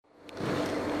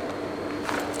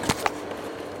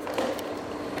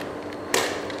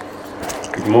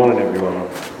Good morning, everyone.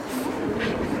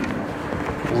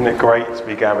 Isn't it great to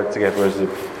be gathered together as the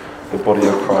body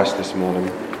of Christ this morning?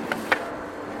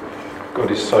 God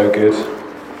is so good.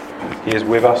 He is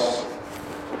with us.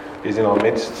 He's in our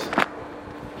midst.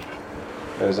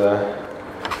 There's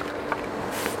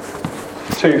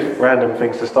two random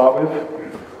things to start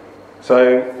with.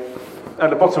 So,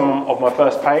 at the bottom of my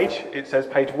first page, it says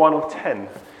page 1 of 10.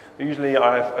 Usually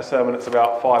I have a sermon that's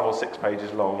about 5 or 6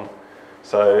 pages long.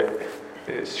 So,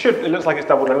 it looks like it's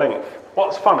double the length.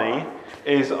 What's funny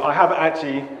is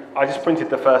I just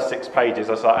printed the first 6 pages.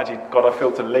 I thought, actually, God, I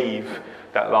feel to leave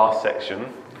that last section.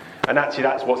 And actually,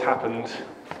 that's what's happened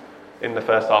in the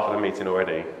first half of the meeting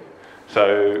already.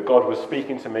 So God was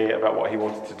speaking to me about what he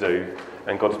wanted to do,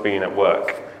 and God's been at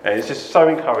work. And it's just so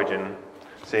encouraging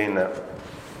seeing that.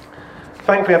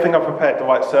 Thankfully, I think I've prepared the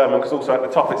right sermon, because also at the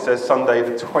top it says Sunday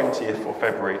the 20th of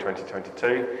February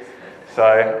 2022.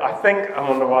 So I think I'm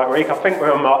on the right week. I think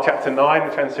we're on Mark chapter 9,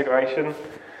 the Transfiguration.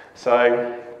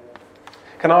 So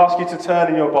can I ask you to turn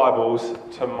in your Bibles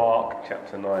to Mark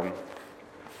chapter 9?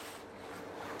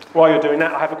 While you're doing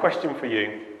that, I have a question for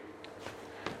you.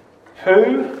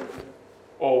 Who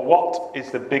or what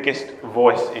is the biggest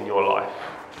voice in your life?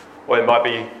 Or it might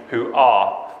be, who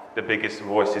are the biggest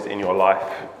voices in your life?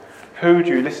 Who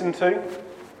do you listen to?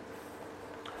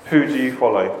 Who do you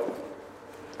follow?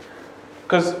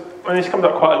 Because this comes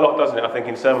up quite a lot, doesn't it, I think,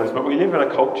 in sermons, but we live in a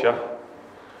culture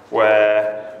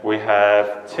where we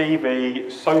have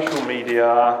TV, social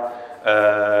media,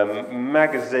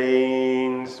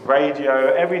 magazines,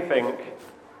 radio, everything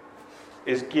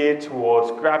is geared towards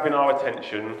grabbing our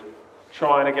attention,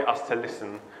 trying to get us to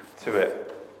listen to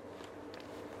it.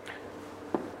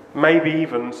 Maybe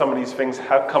even some of these things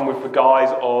have come with the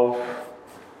guise of,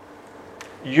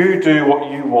 you do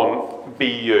what you want, be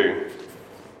you.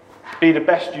 Be the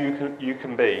best you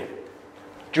can be.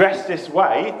 Dress this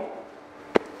way,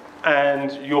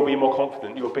 and you'll be more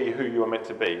confident. You'll be who you are meant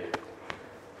to be.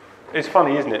 It's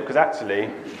funny, isn't it? Because actually,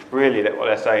 really, what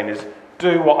they're saying is,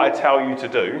 do what I tell you to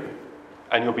do,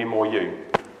 and you'll be more you.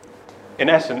 In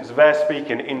essence, they're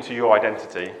speaking into your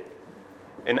identity.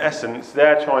 In essence,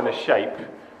 they're trying to shape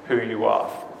who you are.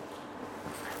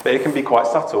 But it can be quite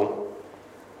subtle.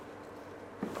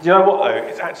 Do you know what, though?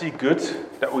 It's actually good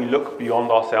that we look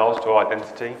beyond ourselves to our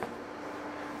identity.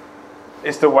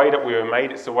 It's the way that we were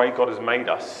made. It's the way God has made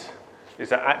us. Is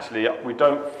that actually we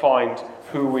don't find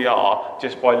who we are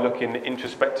just by looking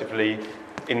introspectively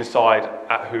inside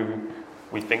at who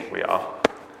we think we are.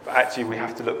 But actually we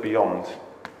have to look beyond.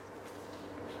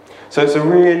 So it's a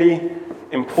really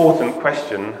important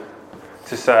question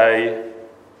to say,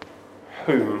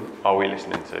 whom are we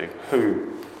listening to?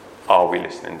 Who are we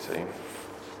listening to?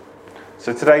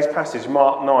 So today's passage,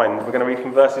 Mark 9, we're going to read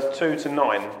from verses 2 to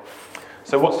 9.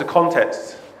 So what's the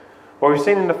context? Well, we've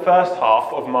seen in the first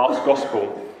half of Mark's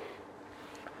Gospel,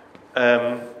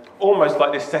 almost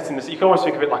like this setting, you can almost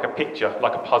think of it like a picture,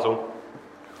 like a puzzle.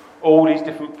 All these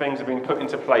different things have been put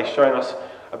into place, showing us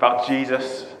about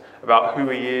Jesus, about who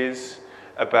he is,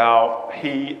 about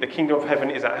the kingdom of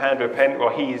heaven is at hand, repent,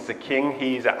 or he is the king,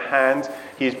 he is at hand,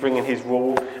 he is bringing his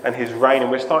rule and his reign, and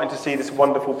we're starting to see this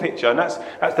wonderful picture, and that's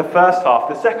the first half.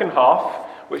 The second half,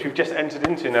 which we've just entered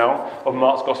into now, of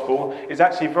Mark's Gospel, is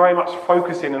actually very much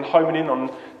focusing and homing in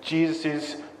on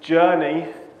Jesus' journey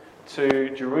to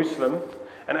Jerusalem,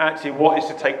 and actually what is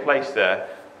to take place there,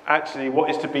 actually what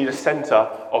is to be the centre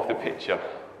of the picture.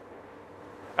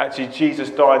 Actually Jesus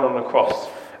dying on the cross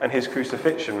and his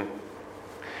crucifixion.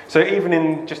 So even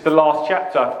in just the last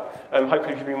chapter,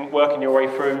 hopefully if you've been working your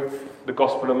way through the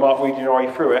Gospel of Mark, reading your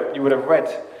way through it, you would have read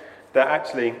that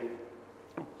actually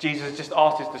Jesus just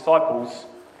asked his disciples,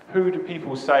 who do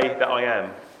people say that I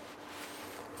am?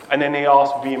 And then he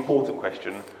asked the important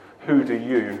question, who do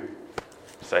you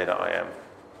say that I am?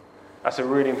 That's a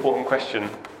really important question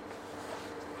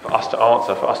for us to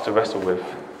answer, for us to wrestle with.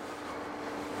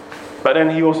 But then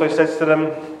he also says to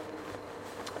them,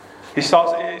 he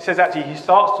starts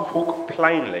to talk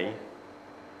plainly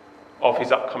of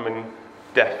his upcoming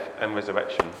death and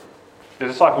resurrection. The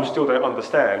disciples still don't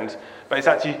understand, but it's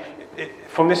actually,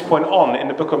 from this point on in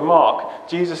the book of Mark,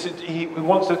 Jesus, he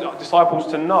wants the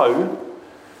disciples to know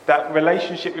that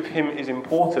relationship with him is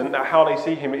important, that how they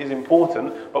see him is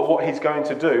important, but what he's going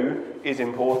to do is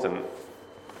important.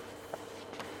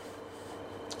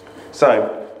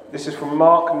 So, this is from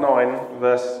Mark 9,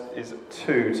 verses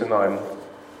 2 to 9.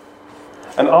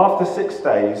 And after 6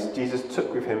 days, Jesus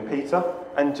took with him Peter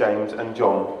and James and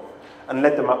John, and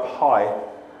led them up a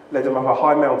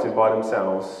high mountain by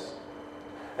themselves.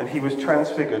 And he was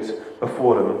transfigured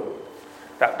before them.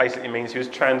 That basically means he was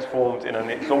transformed in an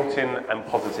exalting and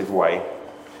positive way.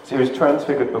 So he was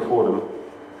transfigured before them,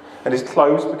 and his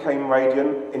clothes became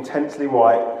radiant, intensely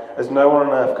white, as no one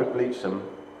on earth could bleach them.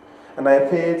 And they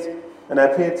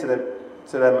appeared to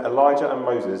them Elijah and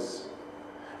Moses,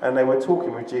 and they were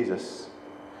talking with Jesus.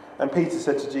 And Peter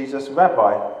said to Jesus,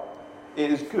 "Rabbi,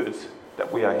 it is good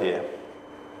that we are here.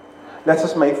 Let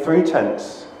us make 3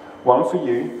 tents, one for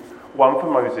you, one for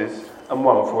Moses, and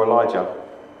one for Elijah."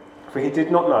 For he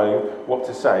did not know what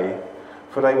to say,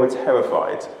 for they were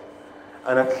terrified.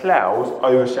 And a cloud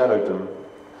overshadowed them,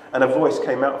 and a voice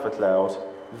came out of the cloud,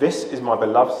 "This is my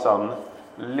beloved Son,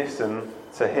 listen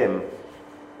to him."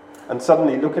 And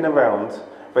suddenly, looking around,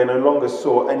 they no longer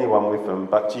saw anyone with them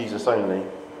but Jesus only.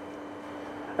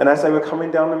 And as they were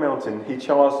coming down the mountain, he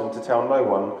charged them to tell no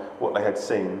one what they had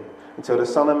seen, until the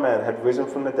Son of Man had risen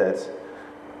from the dead.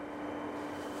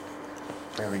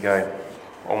 There we go.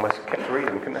 Almost kept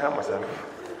reading, couldn't help myself.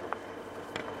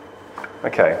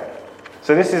 Okay,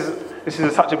 so this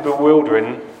is such a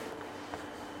bewildering,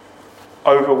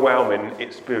 overwhelming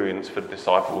experience for the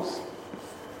disciples.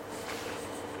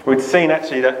 We'd seen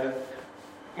actually that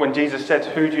when Jesus said,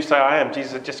 "Who do you say I am?"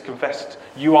 Jesus had just confessed,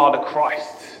 "You are the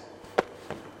Christ.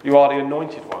 You are the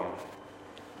anointed one."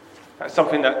 That's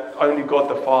something that only God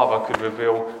the Father could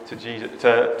reveal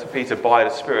to Peter by the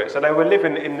Spirit. So they were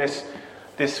living in this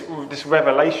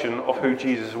revelation of who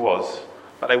Jesus was,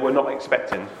 but they were not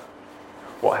expecting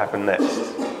what happened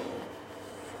next.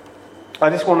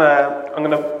 I'm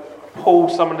going to pull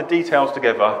some of the details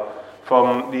together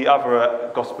from the other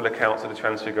gospel accounts of the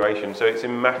Transfiguration. So it's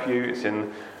in Matthew, it's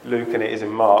in Luke, and it is in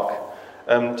Mark,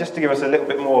 just to give us a little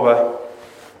bit more of a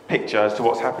picture as to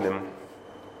what's happening.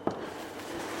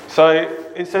 So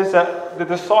it says that the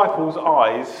disciples'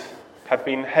 eyes had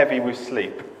been heavy with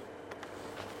sleep.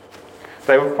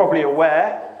 They were probably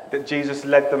aware that Jesus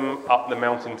led them up the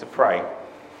mountain to pray.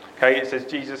 Okay, it says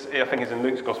Jesus, I think it's in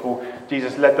Luke's Gospel,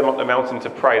 Jesus led them up the mountain to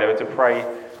pray. They were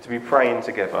to be praying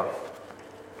together.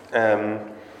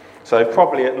 So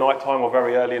probably at night time or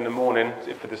very early in the morning,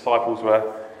 if the disciples were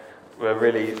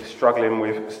really struggling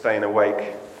with staying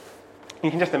awake. You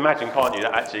can just imagine, can't you,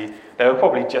 that actually they were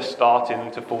probably just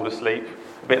starting to fall asleep,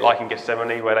 a bit like in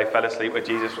Gethsemane where they fell asleep, where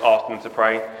Jesus asked them to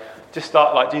pray.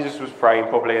 Like Jesus was praying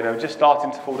probably, and they were just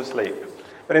starting to fall asleep.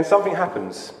 But then something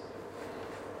happens.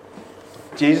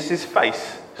 Jesus'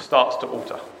 face starts to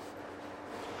alter.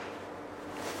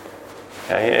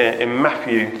 Okay, in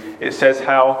Matthew, it says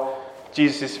how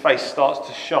Jesus' face starts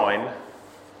to shine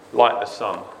like the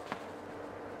sun.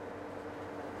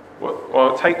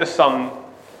 Well, take the sun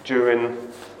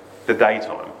during the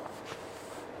daytime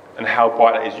and how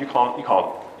bright it is. You can't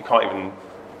even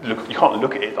look. You can't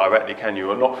look at it directly, can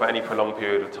you? Or not for any prolonged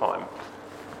period of time.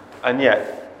 And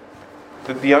yet,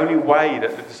 the only way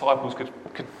that the disciples could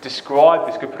describe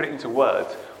this, could put it into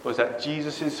words, was that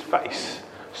Jesus' face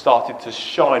started to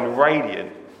shine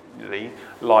radiantly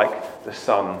like the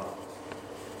sun.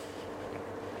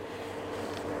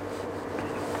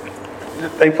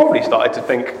 They probably started to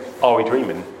think, "Are we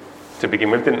dreaming?" to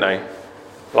begin with, didn't they?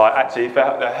 Like, actually, if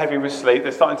they're heavy with sleep,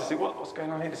 they're starting to think, what's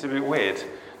going on here? This is a bit weird.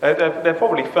 Their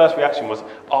probably first reaction was,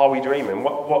 "Are we dreaming?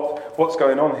 What's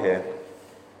going on here?"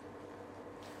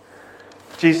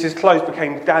 Jesus' clothes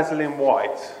became dazzling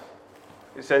white.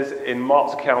 It says in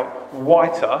Mark's account,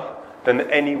 whiter than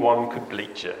anyone could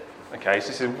bleach it. Okay, so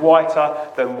this is whiter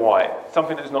than white,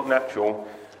 something that's not natural.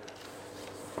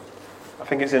 I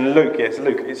think it's in Luke. Yeah, it's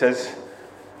Luke. It says,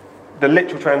 the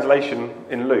literal translation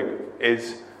in Luke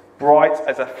is bright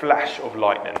as a flash of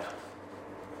lightning.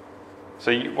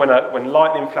 So when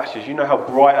lightning flashes, you know how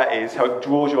bright that is, how it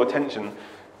draws your attention.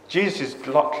 Jesus'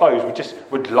 clothes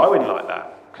were glowing like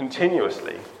that,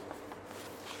 continuously.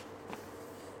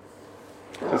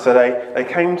 And so they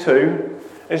came to,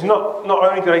 it's not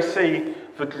only do they see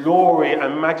the glory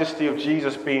and majesty of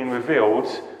Jesus being revealed,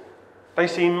 they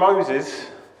see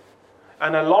Moses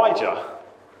and Elijah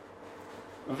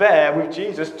there with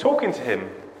Jesus talking to him.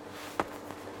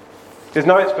 There's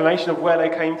no explanation of where they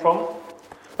came from,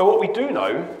 but what we do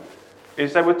know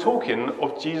is they were talking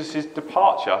of Jesus'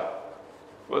 departure,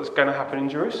 what's going to happen in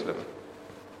Jerusalem.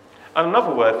 And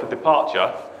another word for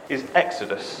departure is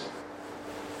exodus.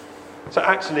 So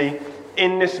actually,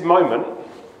 in this moment,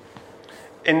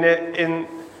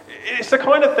 it's the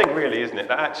kind of thing really, isn't it,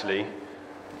 that actually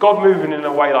God moving in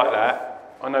a way like that,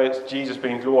 I know it's Jesus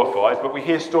being glorified, but we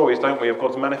hear stories, don't we, of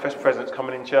God's manifest presence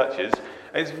coming in churches.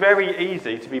 It's very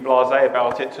easy to be blasé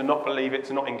about it, to not believe it,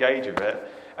 to not engage with it.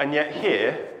 And yet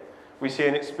here, we see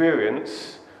an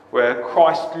experience where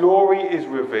Christ's glory is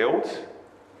revealed.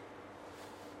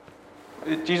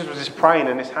 Jesus was just praying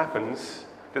and this happens.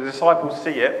 The disciples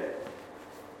see it.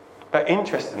 But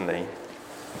interestingly,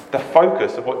 the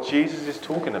focus of what Jesus is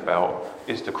talking about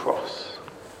is the cross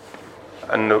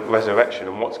and the resurrection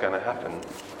and what's going to happen.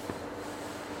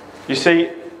 You see,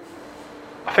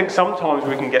 I think sometimes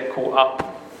we can get caught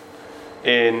up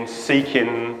in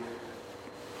seeking,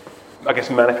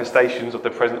 manifestations of the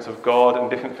presence of God and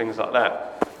different things like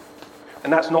that.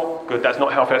 And that's not good, that's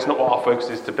not healthy, that's not what our focus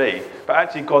is to be. But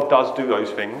actually God does do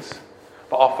those things,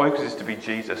 but our focus is to be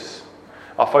Jesus.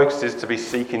 Our focus is to be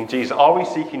seeking Jesus. Are we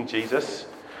seeking Jesus?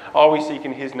 Are we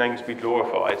seeking his name to be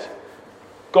glorified?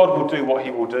 God will do what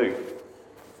he will do.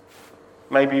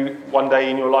 Maybe one day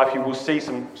in your life you will see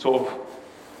some sort of...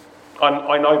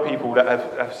 I know people that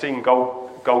have seen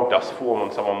gold dust form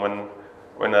on someone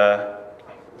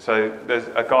so there's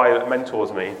a guy that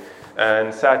mentors me,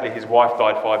 and sadly his wife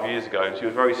died 5 years ago. She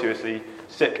was very seriously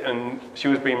sick and she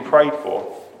was being prayed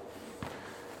for.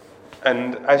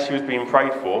 And as she was being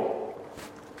prayed for,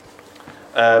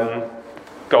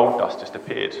 gold dust just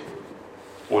appeared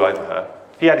all over her.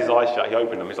 He had his eyes shut, he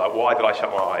opened them, he's like, why did I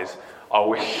shut my eyes? I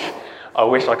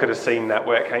wish I could have seen that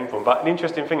where it came from. But an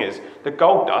interesting thing is, the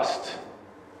gold dust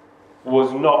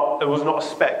was not a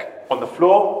speck on the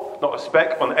floor, not a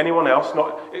speck on anyone else.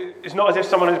 It's not as if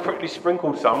someone had quickly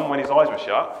sprinkled some when his eyes were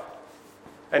shut.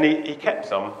 And he kept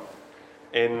some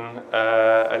in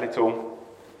a little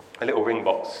ring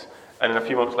box. And then a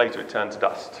few months later it turned to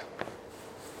dust.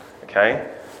 Okay?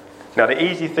 Now the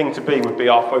easy thing to be would be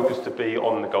our focus to be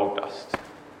on the gold dust.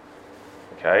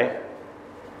 Okay?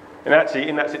 And actually,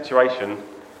 in that situation,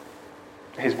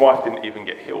 his wife didn't even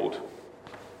get healed.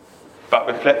 But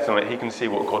reflecting on it, he can see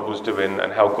what God was doing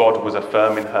and how God was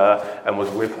affirming her and was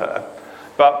with her.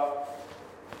 But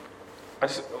I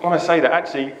just want to say that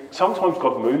actually, sometimes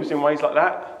God moves in ways like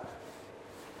that.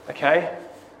 Okay?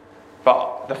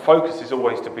 But the focus is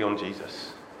always to be on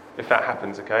Jesus. If that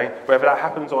happens, okay? Whether that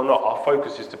happens or not, our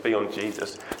focus is to be on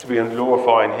Jesus, to be on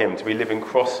glorifying him, to be living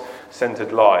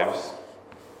cross-centered lives.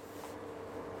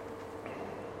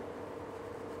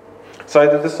 So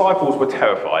the disciples were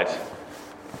terrified.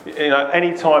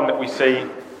 Any time that we see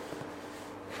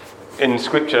in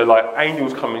Scripture, like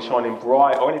angels coming shining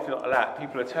bright or anything like that,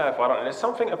 people are terrified. And there's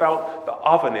something about the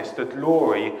otherness, the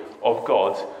glory of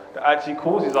God, that actually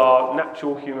causes our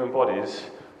natural human bodies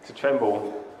to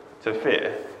tremble, to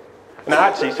fear. And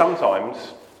actually, sometimes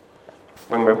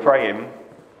when we're praying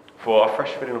for a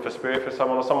fresh filling of the Spirit for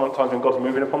someone, or sometimes when God's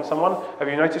moving upon someone, have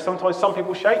you noticed sometimes some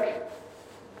people shake?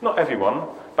 Not everyone,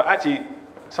 but actually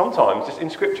sometimes, just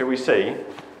in Scripture we see,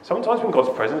 sometimes when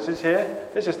God's presence is here,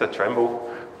 there's just a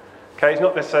tremble. Okay, it's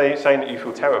not necessarily saying that you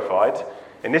feel terrified.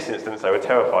 In this instance they were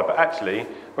terrified, but actually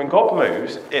when God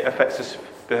moves, it affects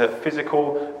the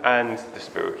physical and the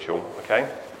spiritual. Okay,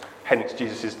 hence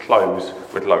Jesus' clothes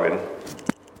were glowing.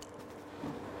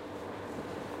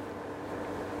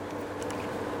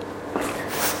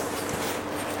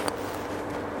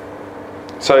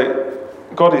 So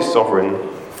God is sovereign.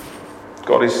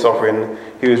 God is sovereign.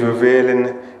 He was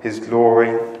revealing his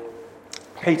glory.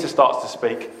 Peter starts to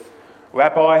speak.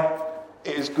 Rabbi,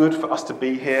 it is good for us to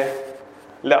be here.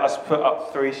 Let us put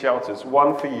up 3 shelters,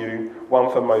 one for you,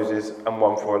 one for Moses, and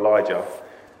one for Elijah.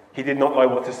 He did not know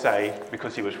what to say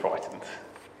because he was frightened.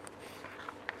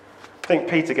 I think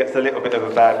Peter gets a little bit of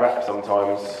a bad rap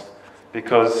sometimes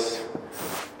because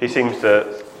he seems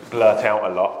to blurt out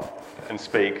a lot and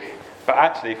speak. But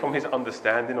actually, from his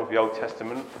understanding of the Old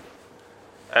Testament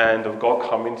and of God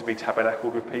coming to be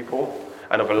tabernacled with people,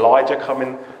 and of Elijah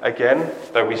coming again,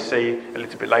 though we see a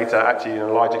little bit later, actually, in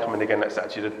Elijah coming again, that's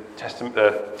actually the testament,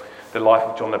 the life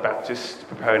of John the Baptist,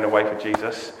 preparing the way for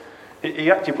Jesus.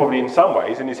 He actually probably, in some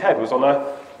ways, in his head, was on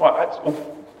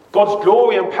God's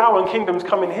glory and power and kingdom's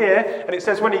coming here, and it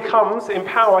says when he comes in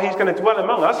power, he's going to dwell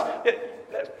among us.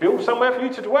 Let's build somewhere for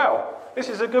you to dwell. This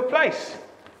is a good place.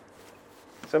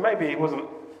 So maybe he wasn't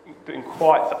doing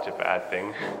quite such a bad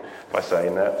thing by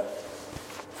saying that.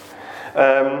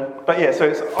 But yeah, so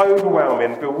it's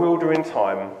overwhelming, bewildering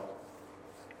time.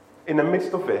 In the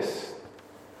midst of this,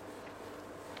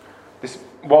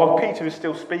 while Peter is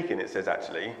still speaking, it says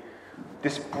actually,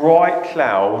 this bright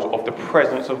cloud of the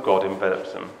presence of God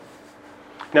envelops them.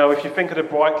 Now, if you think of the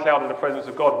bright cloud of the presence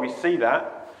of God, we see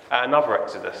that at another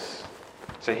Exodus.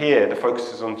 So here, the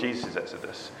focus is on Jesus'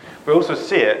 Exodus. We also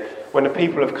see it when the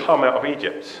people have come out of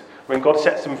Egypt. When God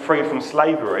sets them free from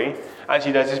slavery,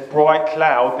 actually there's this bright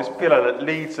cloud, this pillar that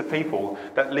leads the people,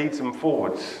 that leads them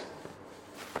forwards.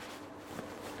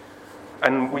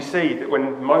 And we see that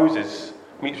when Moses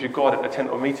meets with God at the tent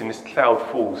of meeting, this cloud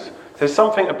falls. There's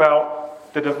something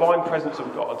about the divine presence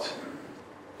of God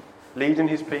leading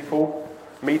his people,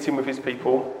 meeting with his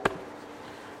people,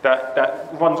 that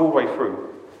runs all the way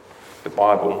through the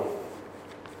Bible.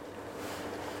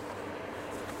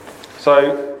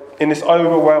 So, in this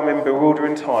overwhelming,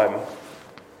 bewildering time,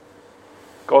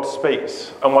 God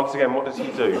speaks. And once again, what does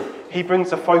he do? He brings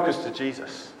the focus to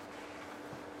Jesus.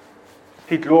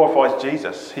 He glorifies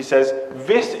Jesus. He says,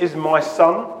 "This is my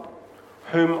son,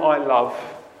 whom I love.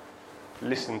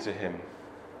 Listen to him."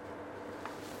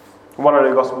 One of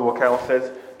the gospel accounts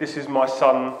says, "This is my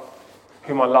son,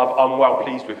 whom I love. I'm well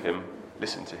pleased with him.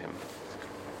 Listen to him."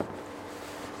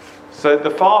 So the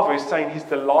Father is saying his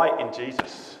delight in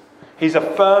Jesus. He's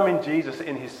affirming Jesus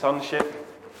in his sonship.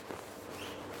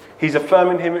 He's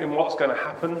affirming him in what's going to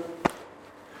happen.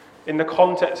 In the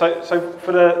context, so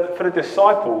for the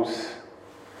disciples,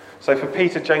 so for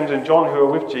Peter, James and John who are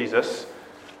with Jesus,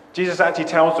 Jesus actually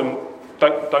tells them,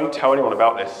 don't tell anyone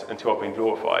about this until I've been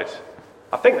glorified.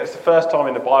 I think that's the first time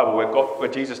in the Bible where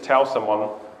Jesus tells someone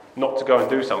not to go and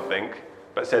do something,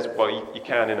 but says, well, you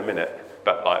can in a minute,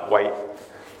 but wait.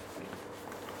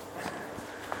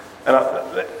 And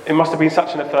it must have been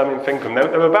such an affirming thing for them.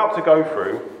 They were about to go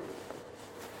through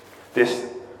this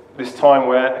time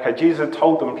where, Jesus had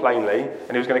told them plainly,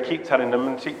 and he was going to keep telling them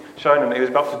and showing them that he was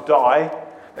about to die,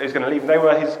 that he was going to leave them.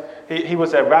 He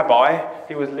was their rabbi,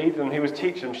 he was leading them, he was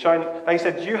teaching them, they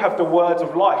said, "You have the words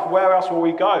of life, where else will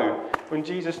we go?" When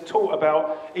Jesus taught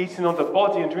about eating of the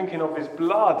body and drinking of his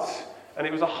blood, and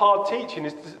it was a hard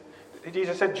teaching,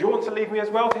 Jesus said, "Do you want to leave me as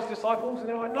well?" to his disciples. And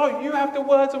they're like, "No, you have the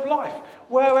words of life.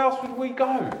 Where else would we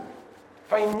go?"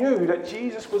 They knew that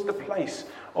Jesus was the place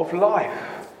of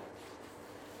life.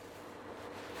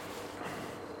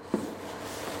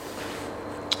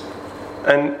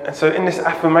 And so in this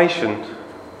affirmation,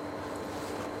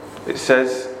 it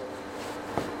says,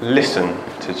 listen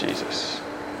to Jesus.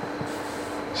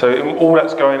 So in all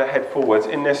that's going ahead forwards,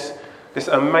 in this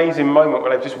amazing moment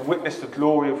where they've just witnessed the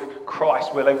glory of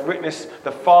Christ, where they've witnessed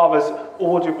the Father's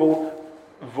audible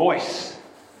voice,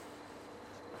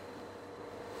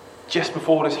 just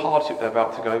before this hardship they're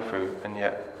about to go through, and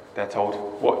yet they're told,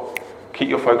 what? Keep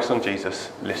your focus on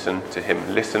Jesus. Listen to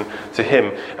him. Listen to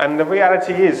him. And the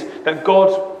reality is that God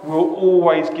will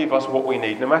always give us what we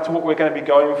need, no matter what we're going to be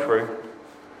going through.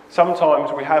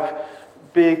 Sometimes we have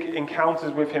big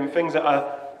encounters with him, things that are...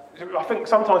 I think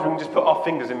sometimes we can just put our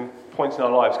fingers in points in our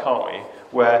lives, can't we?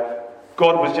 Where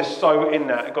God was just so in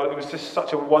that. It was just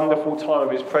such a wonderful time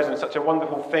of his presence, such a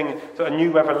wonderful thing, a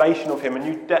new revelation of him, a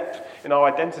new depth in our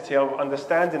identity, of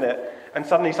understanding it. And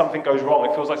suddenly something goes wrong.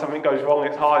 It feels like something goes wrong,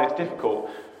 it's hard, it's difficult.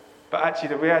 But actually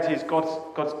the reality is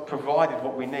God's provided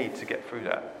what we need to get through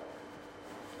that.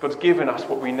 God's given us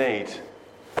what we need.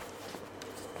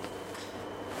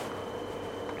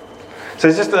 So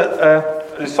it's just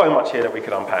there's so much here that we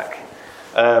could unpack.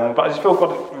 But I just feel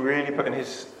God really putting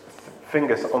his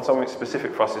fingers on something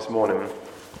specific for us this morning.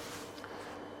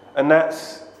 And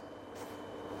that's,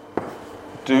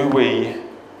 do we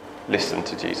listen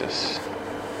to Jesus?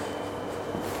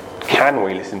 Can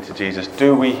we listen to Jesus?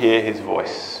 Do we hear his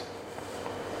voice?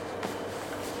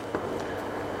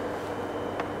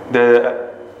 The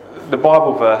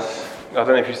Bible verse, I don't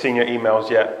know if you've seen your emails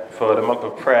yet, for the month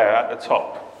of prayer at the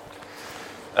top.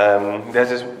 There's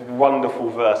this wonderful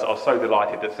verse I was so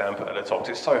delighted that Sam put at the top,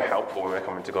 because it's so helpful when we're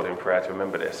coming to God in prayer to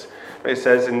remember this. But it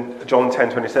says in John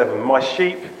 10:27, "My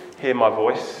sheep hear my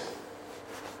voice,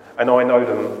 and I know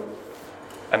them,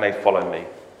 and they follow me."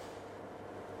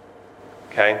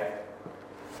 Okay?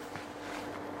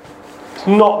 It's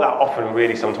not that often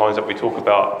really sometimes that we talk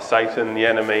about Satan, the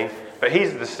enemy, but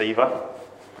he's a deceiver.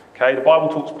 Okay? The Bible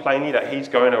talks plainly that he's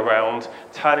going around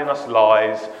telling us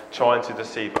lies, trying to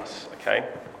deceive us. Okay?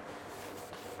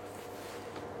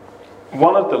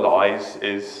 One of the lies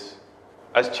is,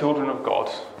 as children of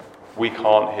God, we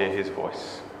can't hear his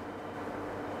voice.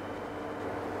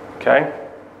 Okay?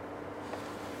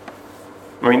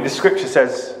 I mean, the scripture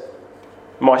says,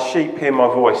 "My sheep hear my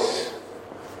voice,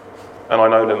 and I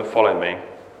know them, follow me."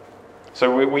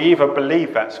 So we either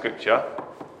believe that scripture,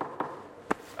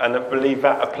 and believe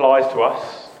that applies to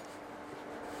us,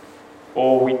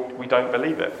 or we don't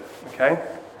believe it. Okay?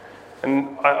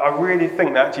 And I really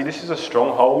think that actually this is a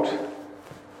stronghold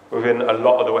within a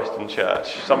lot of the Western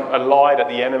church. A lie that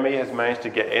the enemy has managed to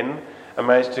get in and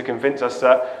managed to convince us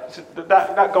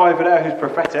that guy over there who's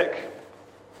prophetic,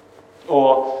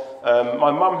 or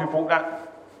my mum who brought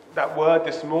that word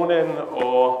this morning,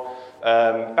 or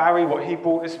Barry, what he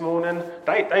brought this morning,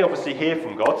 they obviously hear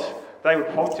from God. They were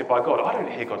prompted by God. I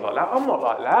don't hear God like that. I'm not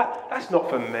like that. That's not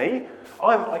for me.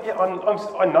 I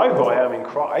know who I am in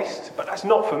Christ, but that's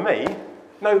not for me.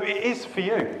 No, it is for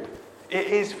you. It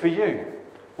is for you.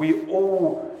 We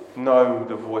all know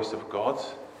the voice of God.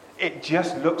 It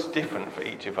just looks different for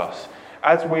each of us,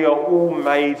 as we are all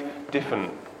made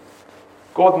different.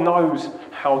 God knows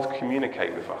how to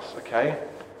communicate with us, okay?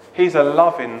 He's a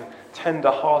loving,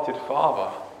 tender-hearted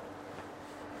Father.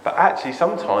 But actually,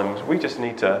 sometimes we just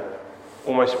need to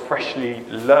almost freshly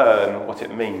learn what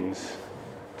it means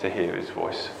to hear his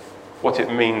voice, what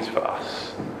it means for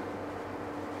us.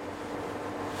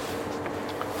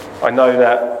 I know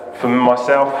that for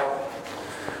myself,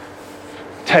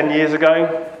 10 years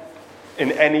ago,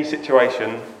 in any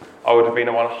situation, I would have been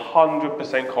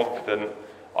 100% confident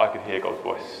I could hear God's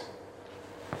voice.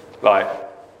 Like,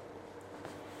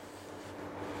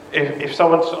 if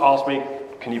someone asked me,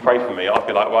 can you pray for me? I'd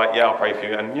be like, right, yeah, I'll pray for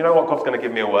you. And you know what? God's going to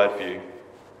give me a word for you.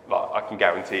 Like, I can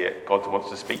guarantee it. God wants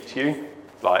to speak to you.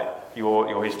 Like,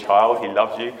 you're his child. He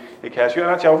loves you. He cares for you.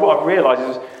 And actually, what I've realised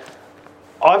is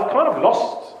I've kind of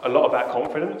lost a lot of that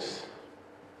confidence.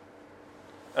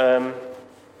 And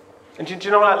do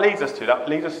you know what that leads us to? That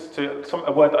leads us to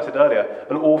a word that I said earlier,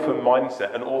 an orphan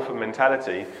mindset, an orphan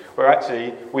mentality, where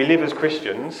actually we live as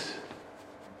Christians,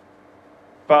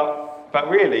 but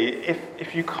really,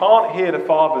 if you can't hear the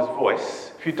Father's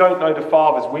voice, if you don't know the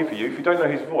Father's with you, if you don't know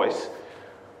his voice,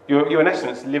 you're in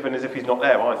essence living as if he's not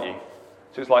there, aren't you?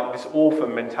 So it's like this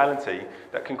orphan mentality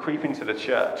that can creep into the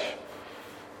church.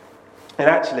 And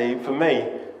actually, for me,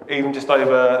 even just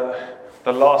over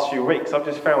the last few weeks, I've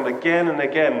just found again and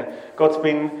again, God's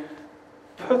been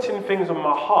putting things on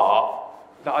my heart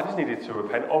that I just needed to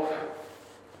repent of.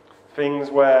 Things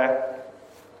where,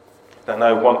 I don't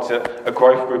know, once a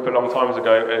growth group a long time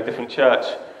ago at a different church,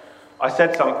 I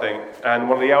said something, and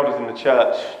one of the elders in the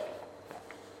church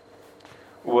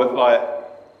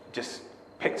just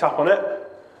picked up on it,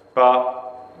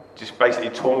 but just basically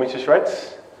tore me to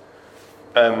shreds.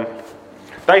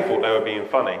 They thought they were being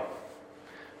funny.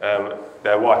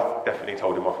 Their wife definitely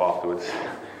told him off afterwards,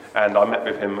 and I met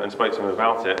with him and spoke to him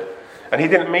about it, and he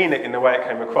didn't mean it in the way it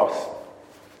came across.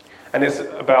 And it's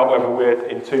about whether we're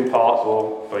in 2 parts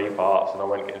or 3 parts, and I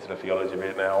won't get into the theology of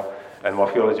it now, and my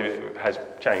theology has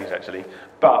changed actually.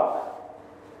 But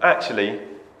actually,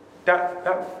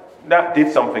 that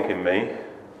did something in me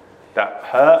that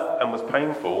hurt and was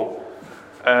painful,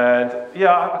 and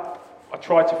I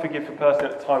tried to forgive the person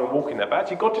at the time and walk in that, but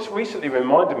actually God just recently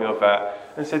reminded me of that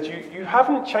and said, you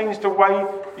haven't changed the way,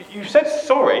 you said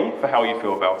sorry for how you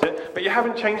feel about it, but you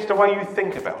haven't changed the way you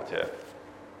think about it.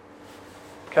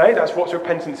 Okay, that's what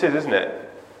repentance is, isn't it?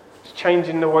 It's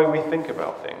changing the way we think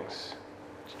about things.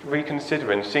 It's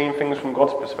reconsidering, seeing things from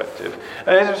God's perspective. And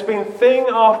there's been thing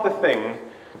after thing,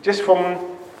 just from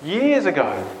years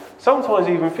ago, sometimes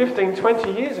even 15,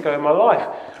 20 years ago in my life,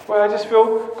 where I just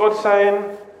feel God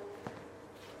saying,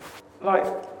 like,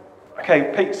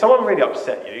 okay, Pete, someone really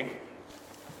upset you,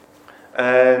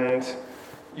 and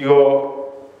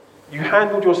you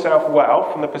handled yourself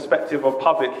well from the perspective of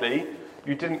publicly.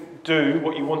 You didn't do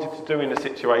what you wanted to do in the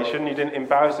situation. You didn't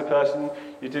embarrass the person.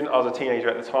 You didn't, I was a teenager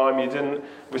at the time, you didn't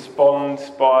respond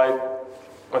by,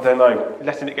 I don't know,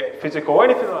 letting it get physical or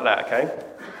anything like that, okay?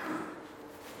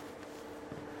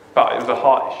 But it was a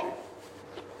heart issue.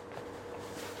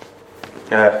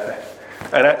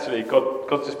 And actually,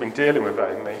 God's just been dealing with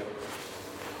that in me.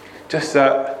 Just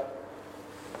that,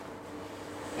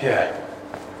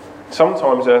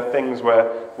 sometimes there are things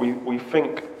where we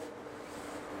think,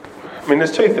 I mean,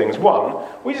 there's 2 things. One,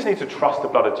 we just need to trust the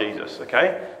blood of Jesus,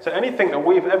 okay? So anything that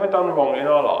we've ever done wrong in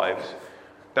our lives,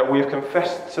 that we've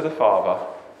confessed to the Father,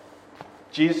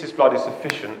 Jesus' blood is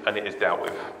sufficient and it is dealt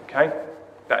with, okay?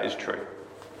 That is true.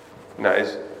 And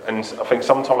I think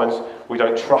sometimes we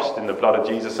don't trust in the blood of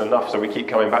Jesus enough, so we keep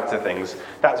coming back to things.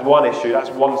 That's one issue, that's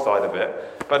one side of it.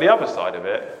 But the other side of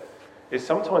it is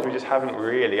sometimes we just haven't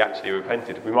really actually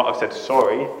repented. We might have said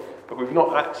sorry, but we've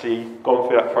not actually gone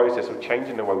through that process of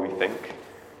changing the way we think,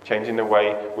 changing the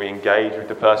way we engage with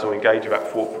the person, we engage with that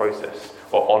thought process,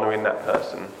 or honouring that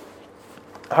person.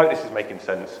 I hope this is making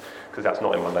sense, because that's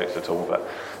not in my notes at all, but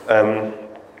I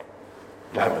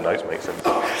hope my notes make sense.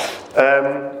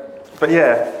 But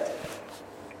yeah,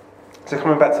 so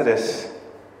coming back to this,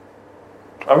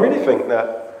 I really think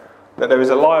that there is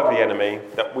a lie of the enemy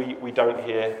that we don't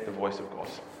hear the voice of God.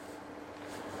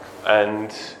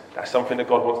 And that's something that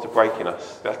God wants to break in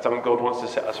us. That's something God wants to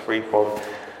set us free from.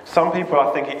 Some people,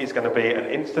 I think it is going to be an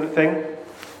instant thing.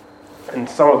 And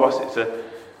some of us,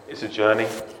 it's a journey.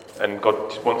 And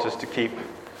God just wants us to keep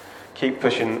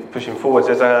pushing forwards.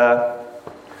 There's a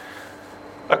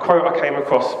quote I came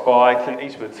across by Clint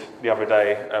Eastwood the other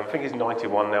day. I think he's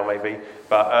 91 now, maybe.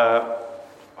 But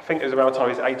I think it was around the time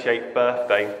of his 88th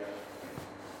birthday.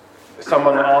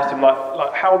 Someone asked him,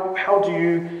 like, how do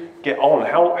you get on?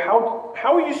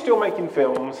 How are you still making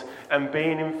films and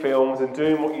being in films and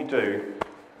doing what you do?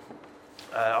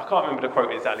 I can't remember the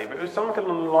quote exactly, but it was something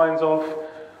along the lines of,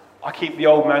 I keep the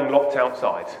old man locked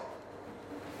outside.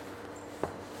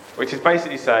 Which is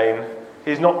basically saying,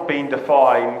 he's not being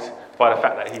defined by the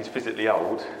fact that he's physically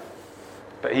old,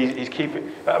 but he's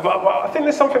keeping... But I think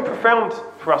there's something profound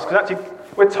for us, because actually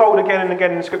we're told again and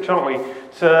again in Scripture, aren't we,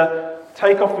 to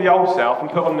take off the old self and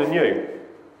put on the new.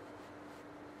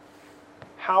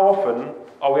 How often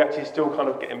are we actually still kind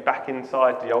of getting back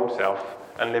inside the old self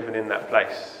and living in that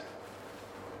place?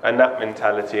 And that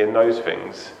mentality and those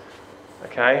things.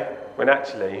 Okay? When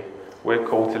actually we're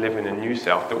called to live in a new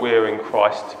self, that we're in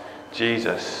Christ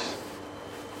Jesus.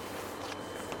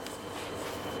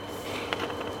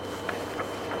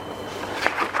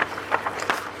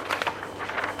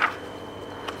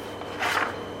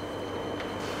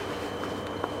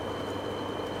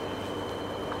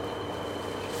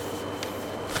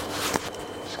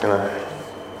 Just gonna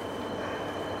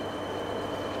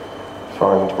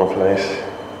find my place.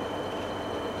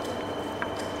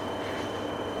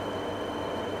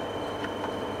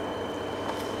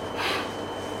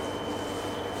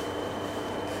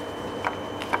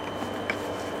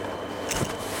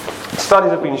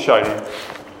 Studies have been shown,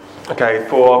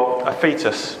 for a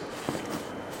fetus,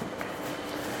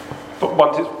 but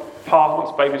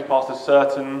once baby's passed a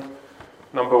certain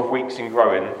number of weeks in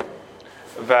growing,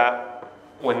 that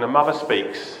when the mother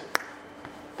speaks,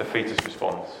 the fetus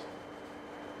responds.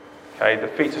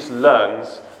 The fetus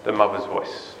learns the mother's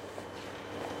voice.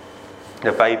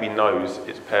 The baby knows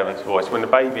its parent's voice. When the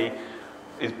baby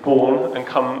is born and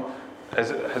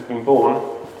has been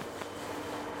born,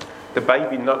 the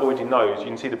baby already knows. You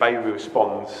can see the baby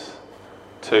responds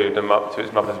to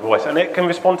its mother's voice, and it can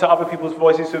respond to other people's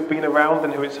voices who have been around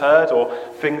and who it's heard, or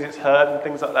things it's heard and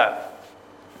things like that.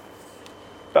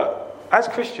 But as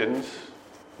Christians,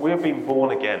 we have been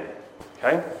born again.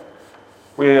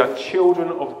 We are children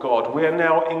of God. We are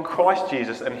now in Christ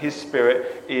Jesus, and His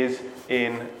Spirit is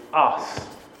in us.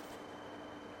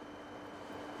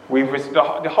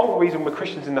 The whole reason we're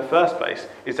Christians in the first place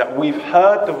is that we've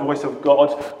heard the voice of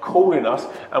God calling us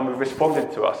and we've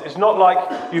responded to us. It's not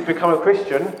like you've become a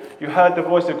Christian, you heard the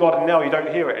voice of God and now you don't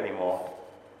hear it anymore.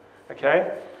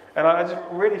 And I just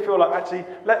really feel like actually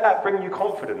let that bring you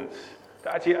confidence.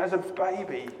 That actually as a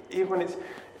baby, even when it's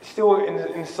still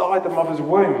inside the mother's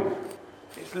womb,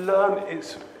 it's learned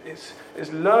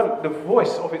the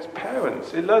voice of its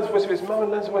parents. It learns the voice of its mum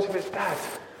and learns the voice of its dad.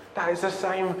 That is the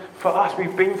same for us.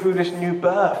 We've been through this new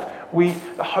birth.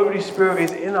 The Holy Spirit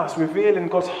is in us, revealing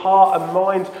God's heart and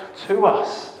mind to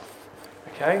us.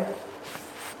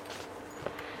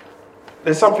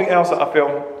 There's something else that I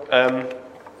feel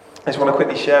I just want to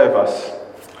quickly share with us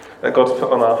that God's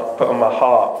put on my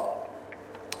heart.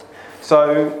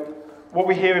 So, what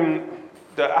we hear in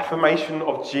the affirmation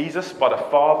of Jesus by the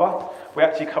Father, we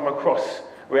actually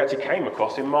came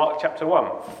across in Mark chapter 1.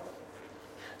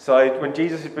 So when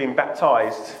Jesus is being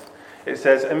baptized, it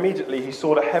says, immediately he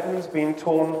saw the heavens being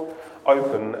torn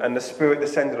open and the Spirit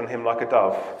descended on him like a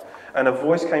dove. And a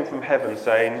voice came from heaven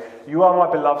saying, "You are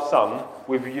my beloved Son,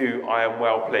 with you I am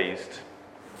well pleased."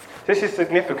 This is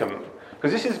significant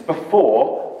because this is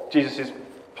before Jesus'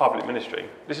 public ministry.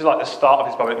 This is like the start of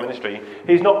his public ministry.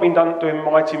 He's not been doing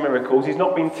mighty miracles. He's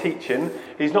not been teaching.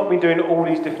 He's not been doing all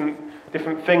these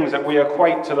different things that we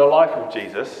equate to the life of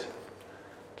Jesus.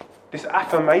 This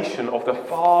affirmation of the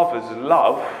Father's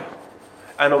love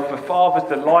and of the Father's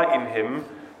delight in him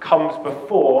comes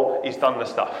before he's done the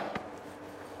stuff.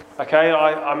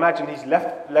 I imagine he's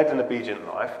led an obedient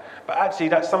life, but actually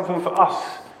that's something for us.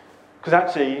 Because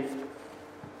actually,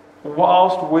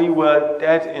 whilst we were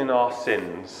dead in our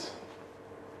sins,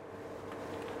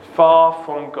 far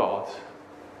from God,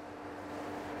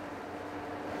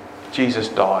 Jesus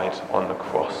died on the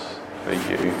cross for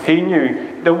you. He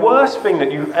knew the worst thing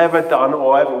that you've ever done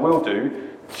or ever will do.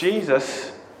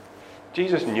 Jesus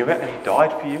knew it and he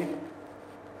died for you.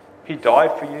 He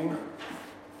died for you.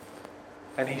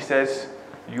 And he says,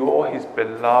 you're his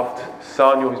beloved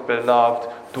son, you're his beloved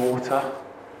daughter.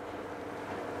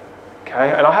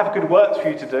 And I have good works for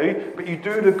you to do, but you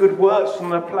do the good works from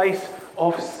the place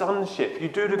of sonship. You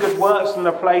do the good works from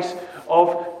the place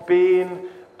of being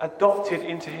adopted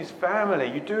into his family.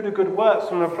 You do the good works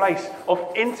from a place of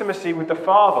intimacy with the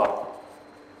Father.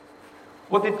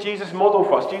 What did Jesus model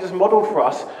for us? Jesus modeled for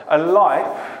us a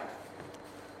life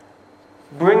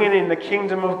bringing in the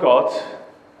kingdom of God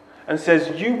and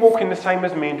says, you walk in the same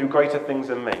as me and do greater things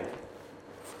than me.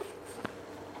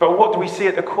 But what do we see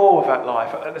at the core of that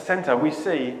life? At the centre, we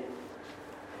see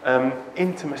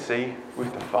intimacy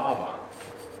with the Father.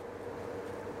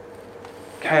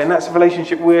 And that's a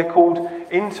relationship we're called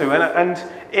into. And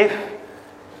if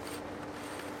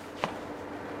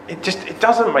it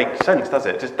doesn't make sense, does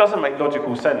it? It just doesn't make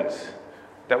logical sense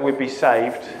that we'd be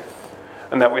saved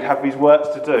and that we'd have these works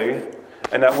to do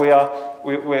and that we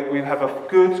have a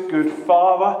good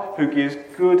Father who gives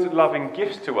good, loving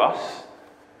gifts to us,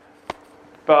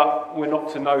 but we're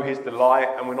not to know his delight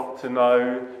and we're not to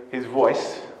know his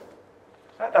voice.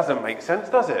 That doesn't make sense,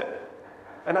 does it?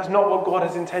 And that's not what God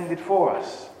has intended for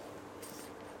us.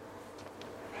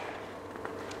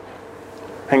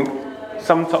 I think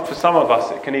for some of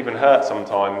us it can even hurt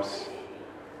sometimes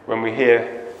when we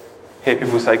hear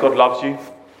people say God loves you,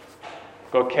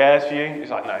 God cares for you. It's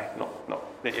like, no, not.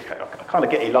 I kind of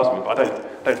get he loves me, but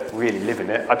I don't really live in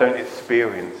it. I don't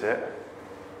experience it.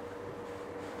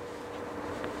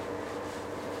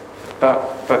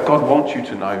 But God wants you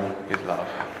to know his love.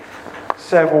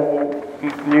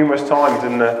 Numerous times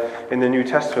in the New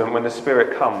Testament, when the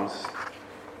Spirit comes,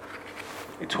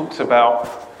 it talks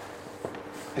about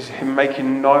him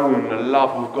making known the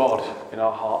love of God in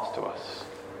our hearts to us.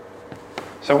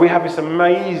 So we have this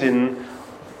amazing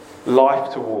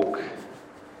life to walk.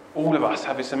 All of us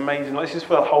have this amazing life. This is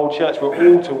for the whole church.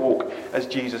 We're all to walk as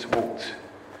Jesus walked.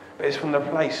 But it's from the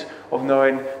place of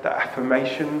knowing the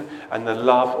affirmation and the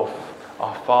love of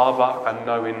our Father and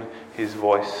knowing his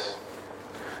voice.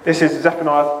 This is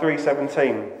Zephaniah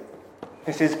 3:17.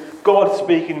 This is God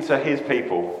speaking to his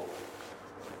people.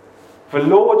 The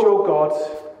Lord your God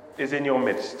is in your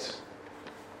midst.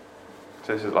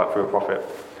 So this is like through a prophet.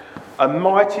 A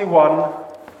mighty one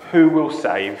who will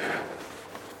save.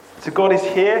 So God is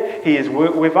here. He is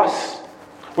with us.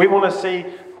 We want to see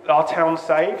our town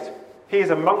saved. He is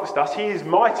amongst us. He is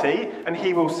mighty and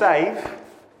he will save.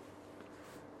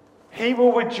 He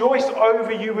will rejoice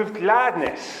over you with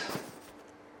gladness.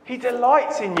 He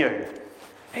delights in you.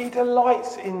 He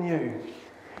delights in you.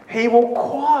 He will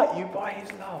quiet you by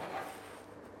his love.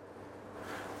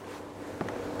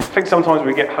 I think sometimes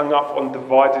we get hung up on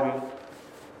dividing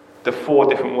the 4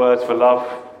 different words for love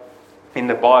in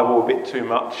the Bible a bit too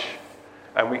much.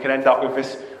 And we can end up with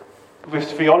this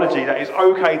theology that it's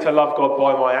okay to love God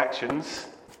by my actions,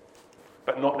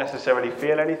 but not necessarily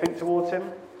feel anything towards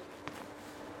him.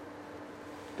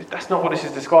 That's not what this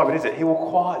is describing, is it? He will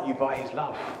quiet you by his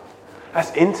love.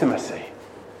 That's intimacy.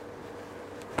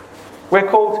 We're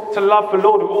called to love the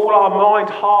Lord with all our mind,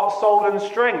 heart, soul and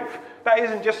strength. That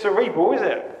isn't just cerebral, is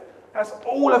it? That's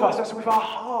all of us. That's with our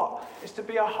heart. It's to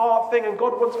be a heart thing, and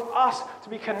God wants us to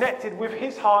be connected with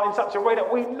his heart in such a way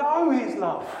that we know his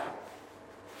love.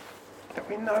 That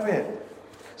we know it.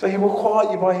 So he will quiet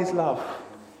you by his love.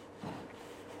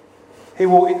 He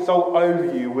will exalt over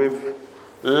you with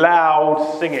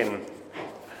loud singing.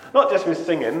 Not just with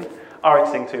singing. I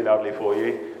won't sing too loudly for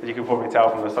you. As you can probably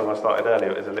tell from the song I started earlier,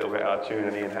 it was a little bit out of tune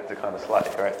and Ian had to kind of slightly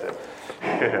correct it.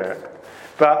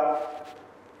 But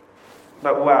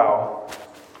wow.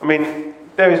 I mean,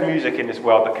 there is music in this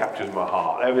world that captures my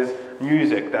heart. There is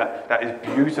music that is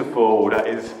beautiful, that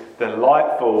is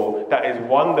delightful, that is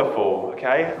wonderful,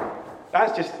 okay?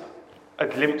 That's just a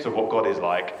glimpse of what God is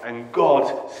like. And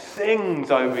God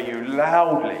sings over you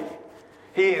loudly.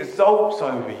 He exalts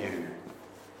over you.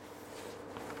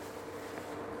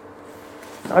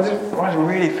 I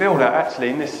really feel that actually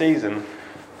in this season,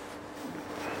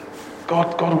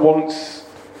 God doesn't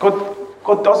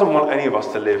want any of us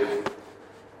to live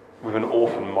with an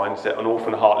orphan mindset, an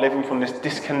orphan heart, living from this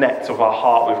disconnect of our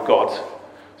heart with God.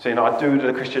 Saying, I do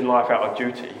the Christian life out of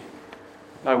duty.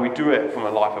 No, we do it from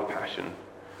a life of passion.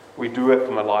 We do it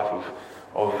from a life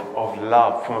of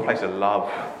love, from a place of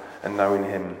love and knowing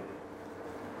him.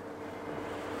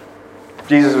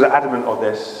 Jesus was adamant of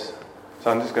this. So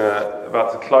I'm just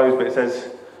about to close, but it says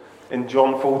in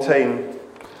John 14,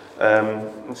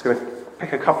 I'm just going to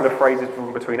pick a couple of phrases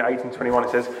from between 8 and 21. It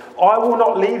says, I will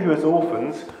not leave you as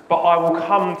orphans, but I will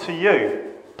come to you.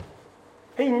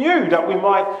 He knew that we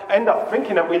might end up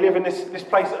thinking that we live in this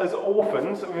place as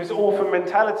orphans, with this orphan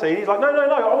mentality. He's like, no,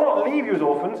 I will not leave you as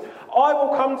orphans. I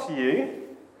will come to you.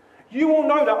 You will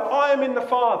know that I am in the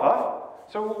Father.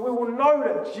 So we will know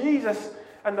that Jesus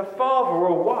and the Father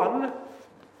are one.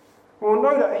 We will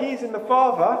know that he's in the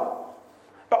Father,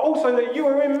 but also that you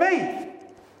are in me.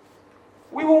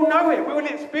 We will know it. We will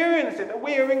experience it, that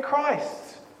we are in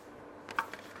Christ.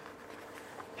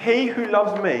 He who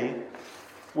loves me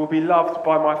will be loved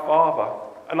by my Father,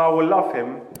 and I will love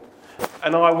him,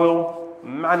 and I will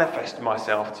manifest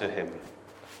myself to him.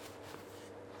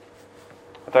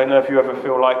 I don't know if you ever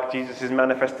feel like Jesus is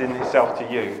manifesting himself to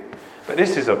you, but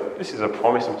this is a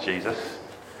promise of Jesus.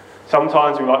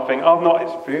 Sometimes we might think, I've not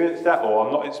experienced that, or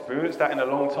I've not experienced that in a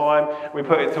long time. We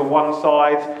put it to one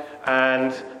side,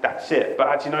 and that's it. But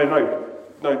actually,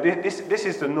 no. This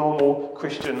is the normal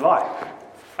Christian life.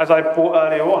 as I brought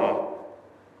earlier on,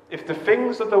 if the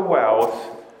things of the world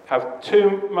have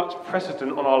too much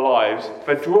precedent on our lives, if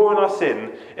they're drawing us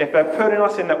in, if they're putting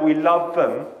us in that we love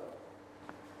them,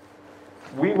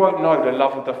 we won't know the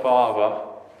love of the Father,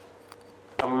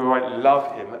 and we won't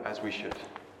love him as we should.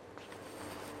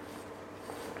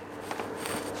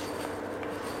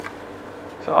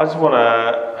 So I just want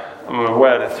to, I'm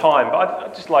aware of the time, but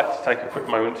I'd just like to take a quick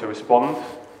moment to respond.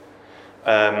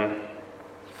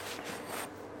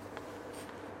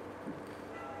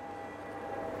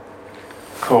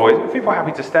 Cool. If people are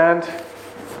happy to stand,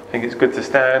 I think it's good to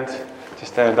stand.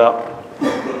 Just stand up.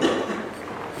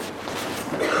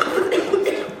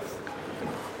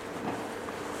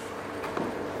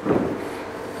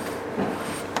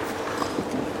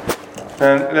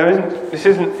 And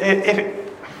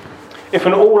if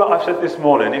in all that I've said this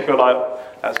morning, if you're like,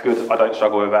 that's good, I don't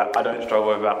struggle with that, I don't struggle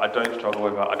with that, I don't struggle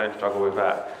with that, I don't struggle with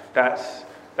that,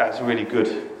 that's really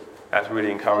good. That's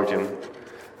really encouraging.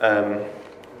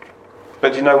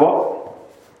 But you know what?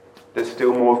 There's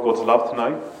still more of God's love to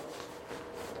know.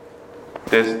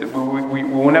 We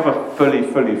will never fully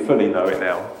know it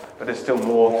now, but there's still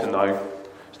more to know.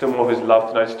 Still more of his love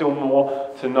to know. Still more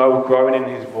to know growing in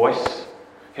his voice,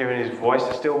 hearing his voice.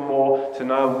 There's still more to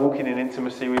know walking in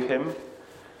intimacy with him.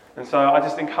 And so I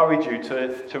just encourage you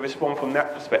to respond from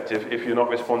that perspective if you're not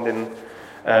responding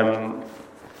to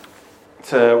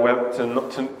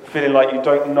feeling like you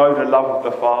don't know the love of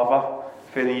the Father,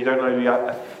 feeling you don't know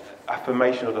the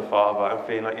affirmation of the Father, and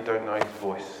feeling like you don't know his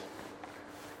voice.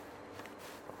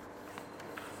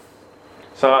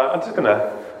 So I'm just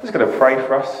gonna pray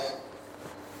for us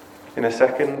in a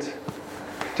second.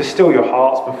 Just still your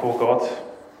hearts before God.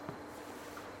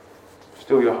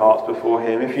 Still your hearts before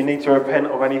him. If you need to repent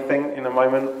of anything in a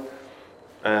moment,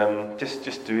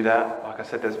 just do that. Like I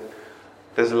said,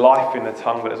 there's life in the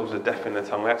tongue, but there's also death in the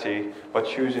tongue. Actually, by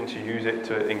choosing to use it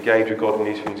to engage with God in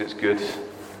these things, it's good.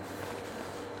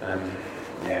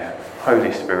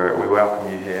 Holy Spirit, we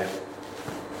welcome you here.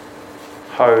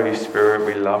 Holy Spirit,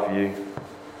 we love you.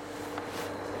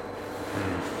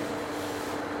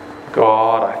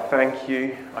 God, I thank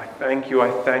you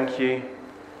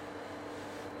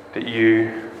that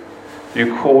you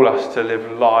call us to live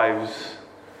lives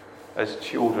as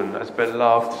children, as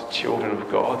beloved children of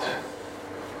God.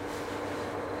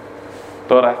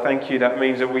 Lord, I thank you. That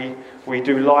means that we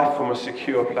do life from a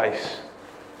secure place.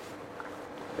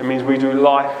 It means we do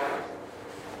life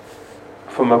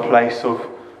from a place of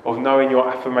knowing your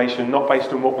affirmation, not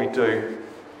based on what we do,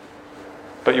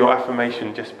 but your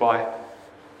affirmation just by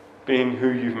being who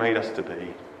you've made us to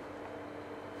be.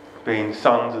 Being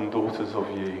sons and daughters of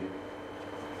you.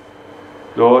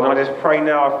 Lord, I just pray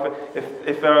now,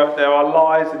 if there are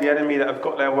lies of the enemy that have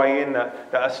got their way in,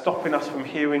 that are stopping us from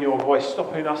hearing your voice,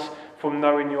 stopping us from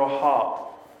knowing your heart.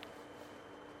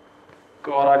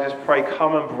 God, I just pray,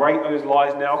 come and break those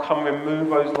lies now, come and remove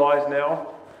those lies now.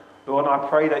 Lord, I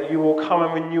pray that you will come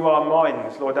and renew our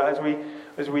minds, Lord, that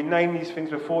as we name these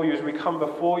things before you, as we come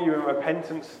before you in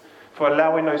repentance, for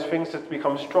allowing those things to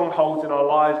become strongholds in our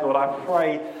lives, Lord, I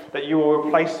pray that you will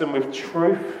replace them with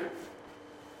truth.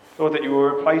 Lord, that you will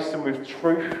replace them with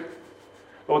truth.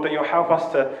 Lord, that you'll help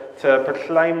us to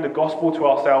proclaim the gospel to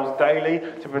ourselves daily,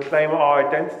 to proclaim our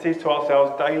identities to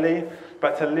ourselves daily,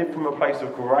 but to live from a place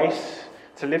of grace,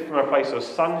 to live from a place of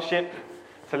sonship,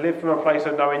 to live from a place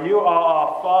of knowing you are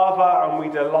our Father and we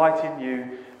delight in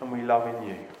you and we love in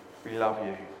you. We love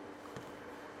you.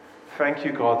 Thank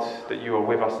you, God, that you are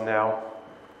with us now.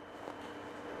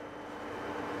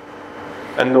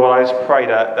 And Lord, I just pray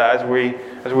that as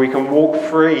we can walk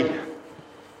free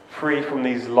from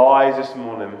these lies this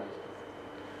morning,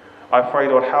 I pray,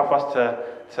 Lord, help us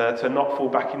to not fall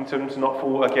back into them, to not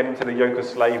fall again into the yoke of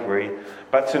slavery,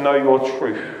 but to know your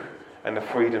truth and the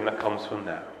freedom that comes from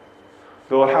that.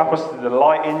 Lord, help us to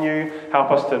delight in you,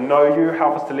 help us to know you,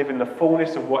 help us to live in the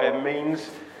fullness of what it means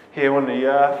here on the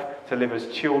earth to live as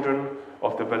children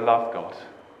of the beloved God.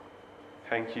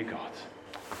 Thank you, God.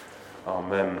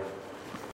 Amen.